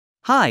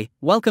Hi,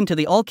 welcome to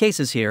the All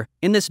Cases Here.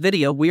 In this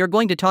video we are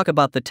going to talk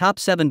about the top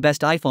 7 best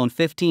iPhone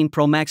 15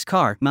 Pro Max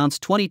car mounts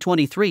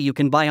 2023 you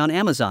can buy on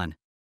Amazon.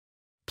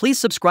 Please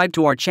subscribe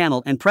to our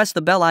channel and press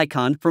the bell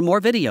icon for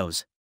more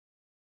videos.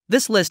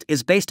 This list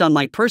is based on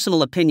my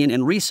personal opinion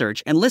and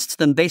research and lists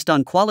them based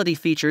on quality,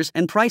 features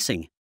and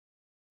pricing.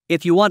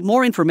 If you want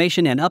more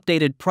information and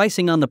updated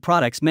pricing on the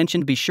products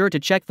mentioned, be sure to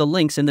check the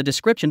links in the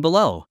description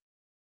below.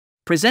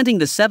 Presenting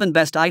the 7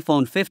 best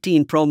iPhone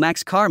 15 Pro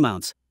Max car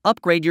mounts.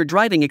 Upgrade your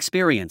driving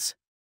experience.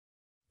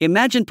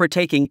 Imagine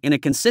partaking in a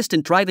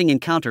consistent driving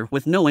encounter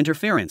with no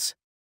interference.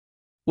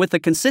 With the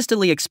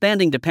consistently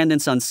expanding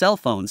dependence on cell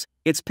phones,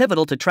 it's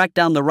pivotal to track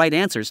down the right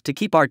answers to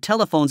keep our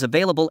telephones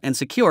available and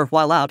secure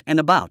while out and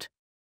about.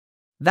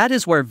 That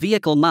is where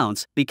vehicle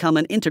mounts become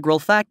an integral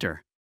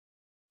factor.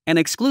 An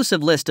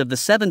exclusive list of the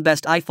 7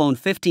 best iPhone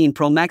 15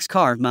 Pro Max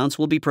car mounts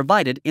will be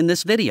provided in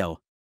this video.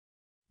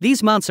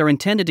 These mounts are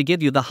intended to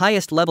give you the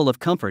highest level of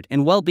comfort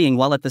and well-being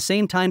while at the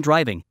same time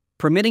driving,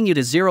 permitting you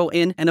to zero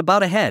in and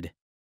about ahead.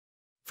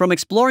 From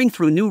exploring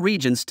through new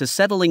regions to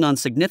settling on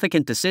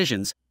significant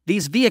decisions,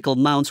 these vehicle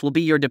mounts will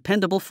be your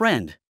dependable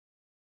friend.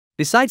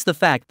 Besides the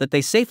fact that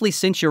they safely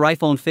cinch your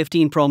iPhone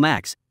 15 Pro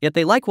Max, yet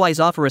they likewise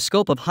offer a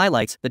scope of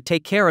highlights that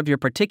take care of your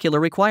particular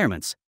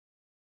requirements.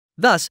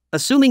 Thus,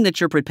 assuming that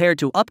you're prepared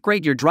to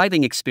upgrade your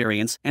driving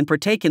experience and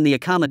partake in the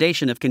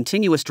accommodation of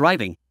continuous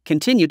driving,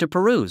 continue to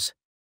peruse.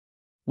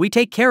 We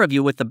take care of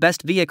you with the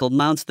best vehicle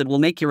mounts that will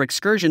make your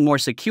excursion more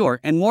secure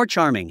and more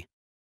charming.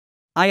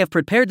 I have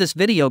prepared this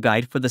video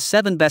guide for the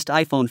 7 best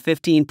iPhone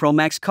 15 Pro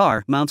Max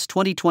car mounts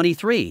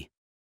 2023.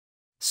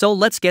 So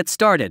let's get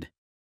started.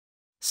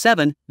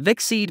 7. Vic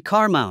Seed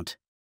Car Mount.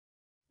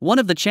 One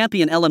of the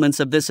champion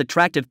elements of this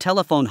attractive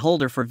telephone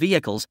holder for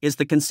vehicles is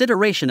the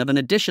consideration of an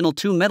additional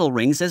 2 metal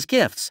rings as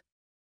gifts.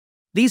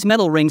 These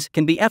metal rings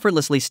can be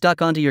effortlessly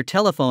stuck onto your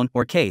telephone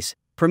or case,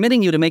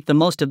 permitting you to make the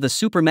most of the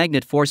super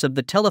magnet force of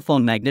the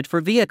telephone magnet for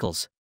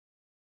vehicles.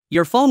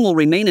 Your phone will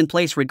remain in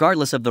place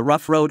regardless of the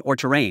rough road or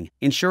terrain,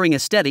 ensuring a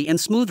steady and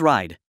smooth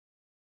ride.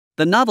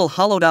 The novel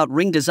hollowed-out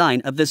ring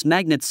design of this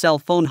magnet cell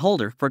phone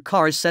holder for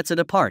cars sets it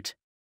apart.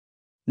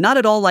 Not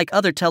at all like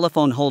other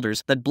telephone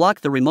holders that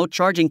block the remote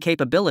charging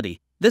capability,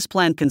 this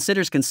plan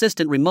considers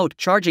consistent remote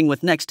charging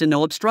with next to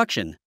no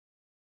obstruction.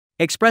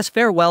 Express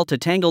farewell to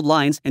tangled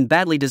lines and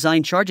badly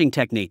designed charging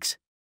techniques.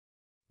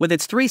 With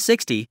its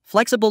 360,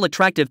 flexible,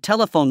 attractive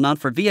telephone mount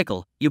for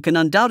vehicle, you can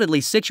undoubtedly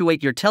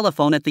situate your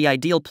telephone at the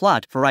ideal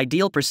plot for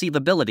ideal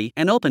perceivability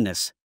and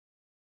openness.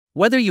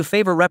 Whether you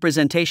favor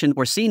representation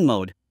or scene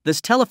mode, this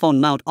telephone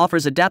mount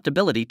offers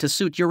adaptability to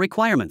suit your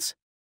requirements.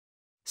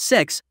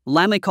 6.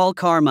 Lamicall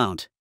Car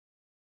Mount.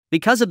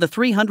 Because of the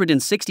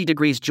 360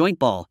 degrees joint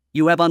ball,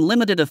 you have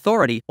unlimited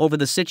authority over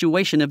the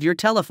situation of your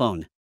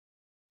telephone.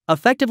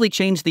 Effectively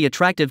change the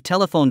attractive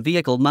telephone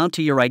vehicle mount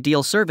to your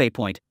ideal survey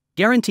point,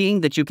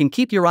 guaranteeing that you can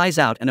keep your eyes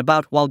out and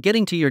about while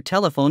getting to your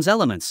telephone's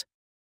elements.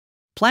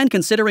 Plan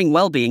considering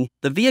well-being,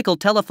 the vehicle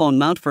telephone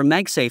mount for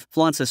MagSafe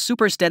flaunts a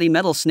super steady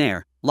metal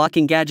snare,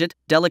 locking gadget,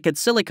 delicate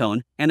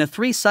silicone, and a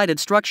 3-sided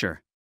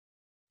structure.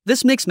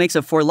 This mix makes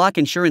a for-lock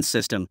insurance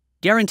system,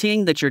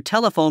 guaranteeing that your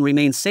telephone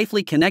remains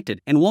safely connected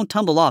and won't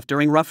tumble off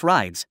during rough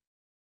rides.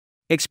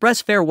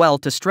 Express farewell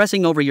to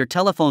stressing over your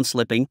telephone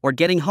slipping or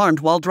getting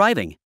harmed while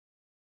driving.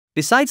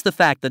 Besides the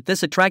fact that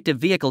this attractive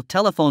vehicle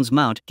telephone's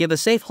mount give a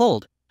safe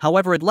hold,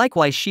 however, it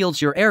likewise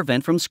shields your air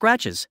vent from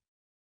scratches.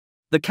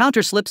 The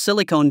counter-slip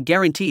silicone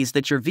guarantees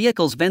that your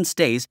vehicle's vent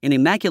stays in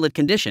immaculate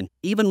condition,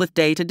 even with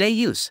day-to-day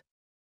use.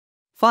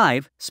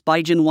 5.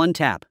 Spigen One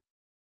Tap.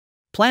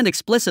 Planned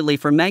explicitly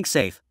for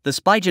MagSafe, the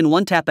Spigen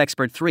One Tap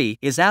Expert 3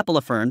 is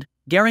Apple-affirmed,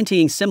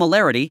 guaranteeing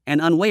similarity and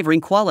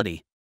unwavering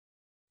quality.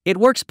 It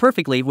works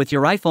perfectly with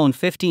your iPhone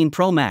 15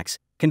 Pro Max,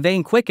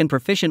 conveying quick and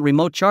proficient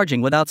remote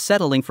charging without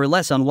settling for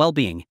less on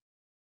well-being.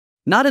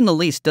 Not in the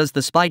least does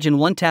the Spigen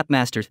One Tap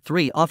Master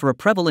 3 offer a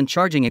prevalent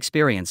charging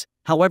experience,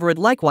 however it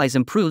likewise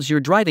improves your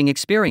driving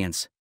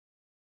experience.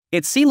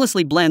 It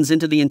seamlessly blends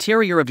into the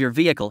interior of your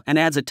vehicle and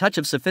adds a touch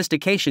of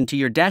sophistication to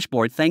your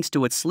dashboard thanks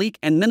to its sleek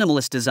and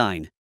minimalist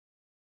design.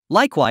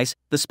 Likewise,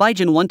 the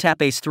Spigen One Tap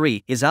Ace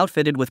 3 is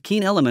outfitted with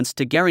keen elements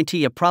to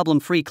guarantee a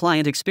problem-free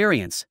client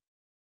experience.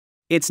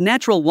 Its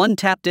natural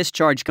one-tap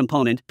discharge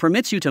component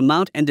permits you to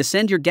mount and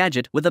descend your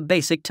gadget with a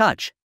basic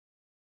touch.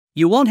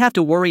 You won't have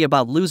to worry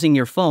about losing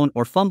your phone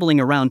or fumbling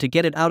around to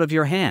get it out of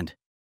your hand.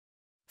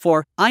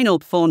 4.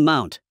 iNote Phone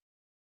Mount.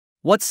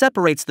 What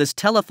separates this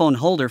telephone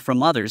holder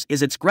from others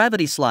is its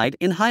gravity slide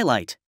in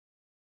highlight.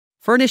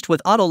 Furnished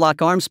with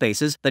auto-lock arm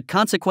spaces that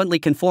consequently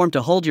conform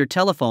to hold your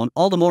telephone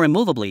all the more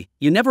immovably,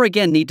 you never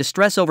again need to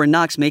stress over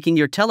knocks making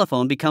your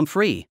telephone become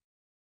free.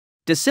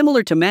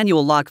 Dissimilar to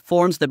manual lock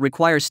forms that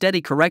require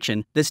steady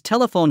correction, this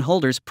telephone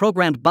holder's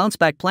programmed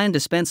bounce-back plan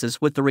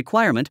dispenses with the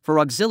requirement for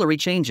auxiliary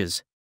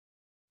changes.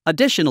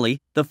 Additionally,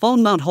 the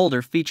phone mount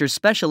holder features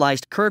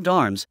specialized curved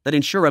arms that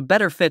ensure a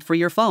better fit for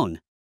your phone.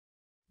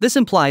 This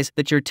implies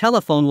that your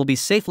telephone will be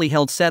safely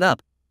held set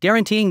up,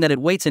 guaranteeing that it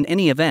waits in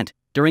any event,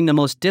 during the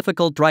most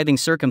difficult driving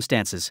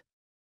circumstances.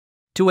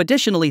 To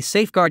additionally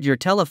safeguard your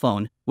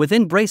telephone,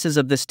 within braces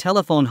of this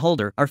telephone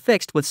holder are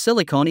fixed with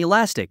silicone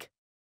elastic.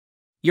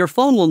 Your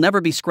phone will never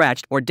be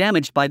scratched or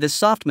damaged by this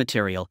soft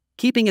material,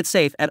 keeping it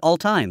safe at all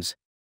times.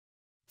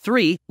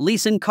 3.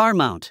 Leeson Car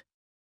Mount.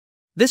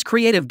 This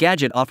creative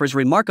gadget offers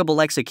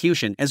remarkable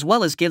execution as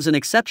well as gives an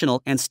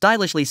exceptional and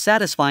stylishly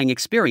satisfying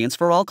experience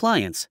for all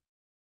clients.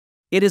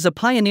 It is a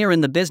pioneer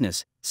in the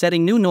business,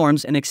 setting new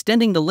norms and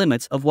extending the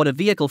limits of what a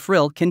vehicle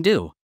frill can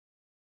do.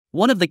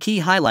 One of the key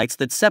highlights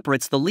that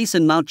separates the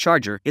Leeson mount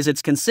charger is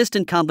its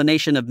consistent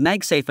combination of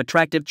MagSafe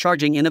attractive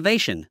charging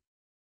innovation.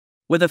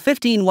 With a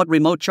 15-watt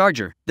remote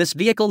charger, this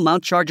vehicle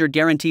mount charger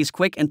guarantees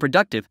quick and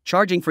productive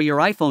charging for your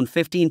iPhone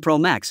 15 Pro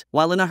Max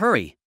while in a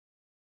hurry.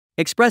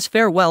 Express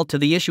farewell to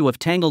the issue of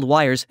tangled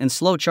wires and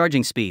slow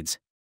charging speeds.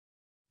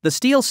 The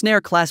steel snare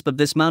clasp of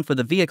this mount for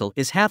the vehicle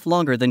is half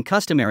longer than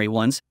customary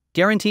ones,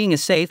 guaranteeing a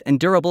safe and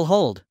durable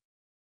hold.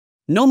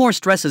 No more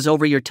stresses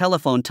over your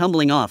telephone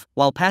tumbling off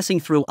while passing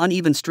through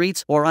uneven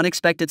streets or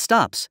unexpected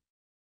stops.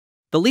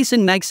 The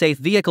Leeson MagSafe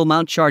vehicle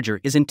mount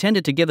charger is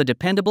intended to give a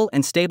dependable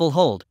and stable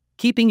hold,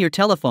 keeping your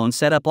telephone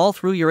set up all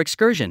through your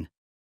excursion.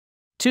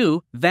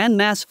 2. Van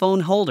Mass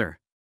Phone Holder.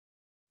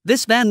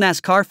 This Van Mass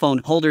car phone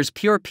holder's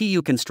pure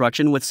PU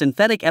construction with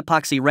synthetic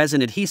epoxy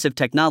resin adhesive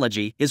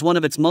technology is one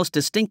of its most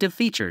distinctive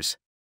features.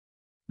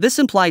 This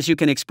implies you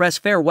can express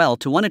farewell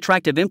to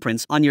unattractive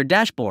imprints on your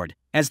dashboard,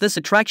 as this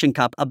attraction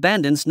cup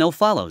abandons no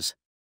follows.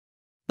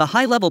 The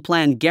high-level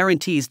plan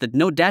guarantees that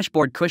no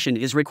dashboard cushion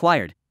is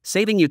required,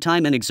 saving you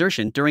time and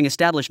exertion during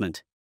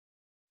establishment.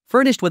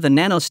 Furnished with a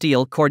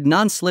nano-steel cord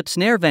non-slip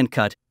snare vent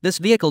cut, this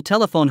vehicle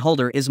telephone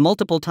holder is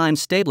multiple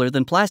times stabler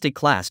than plastic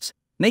clasps,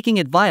 making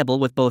it viable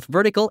with both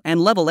vertical and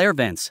level air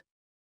vents.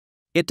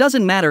 It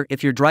doesn't matter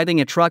if you're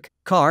driving a truck,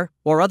 car,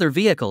 or other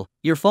vehicle,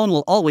 your phone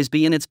will always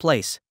be in its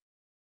place.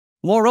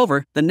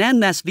 Moreover, the Van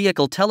Mass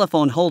vehicle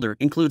telephone holder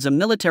includes a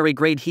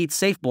military-grade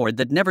heat-safe board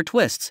that never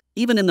twists,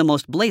 even in the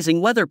most blazing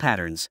weather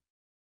patterns.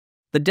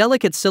 The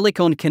delicate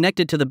silicone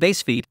connected to the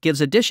base feet gives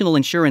additional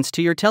insurance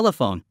to your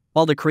telephone,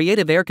 while the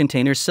creative air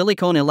container's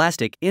silicone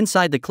elastic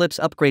inside the clips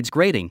upgrades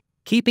grading,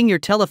 keeping your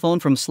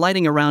telephone from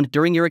sliding around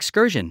during your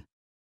excursion.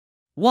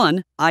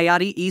 1.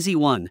 iOTI Easy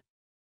One.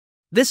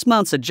 This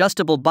mount's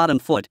adjustable bottom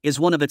foot is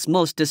one of its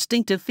most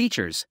distinctive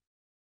features.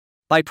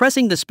 By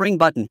pressing the spring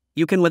button,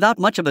 you can without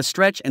much of a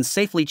stretch and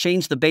safely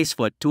change the base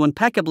foot to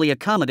impeccably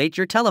accommodate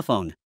your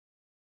telephone.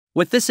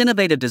 With this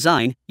innovative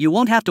design, you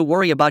won't have to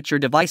worry about your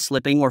device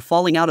slipping or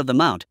falling out of the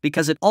mount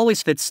because it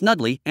always fits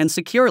snugly and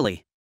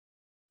securely.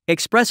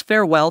 Express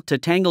farewell to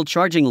tangled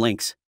charging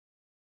links.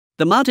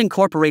 The mount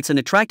incorporates an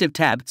attractive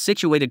tab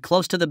situated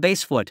close to the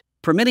base foot,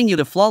 permitting you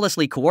to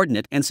flawlessly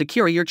coordinate and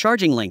secure your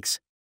charging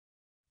links.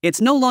 It's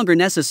no longer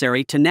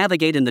necessary to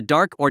navigate in the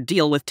dark or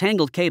deal with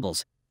tangled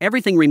cables.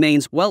 Everything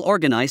remains well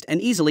organized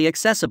and easily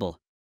accessible.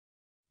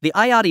 The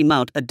iOTI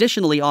mount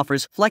additionally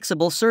offers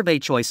flexible survey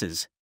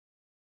choices.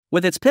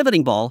 With its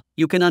pivoting ball,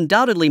 you can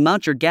undoubtedly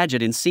mount your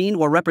gadget in scene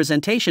or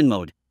representation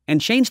mode, and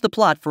change the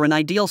plot for an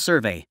ideal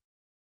survey.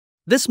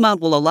 This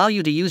mount will allow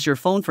you to use your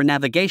phone for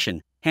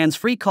navigation,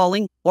 hands-free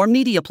calling, or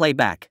media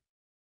playback.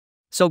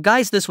 So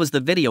guys, this was the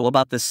video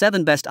about the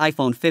 7 best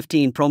iPhone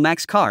 15 Pro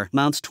Max car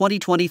mounts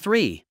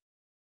 2023.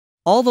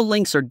 All the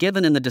links are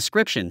given in the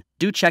description,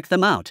 do check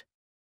them out.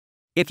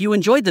 If you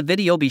enjoyed the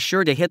video, be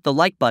sure to hit the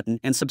like button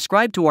and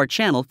subscribe to our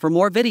channel for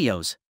more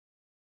videos.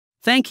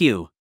 Thank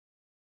you.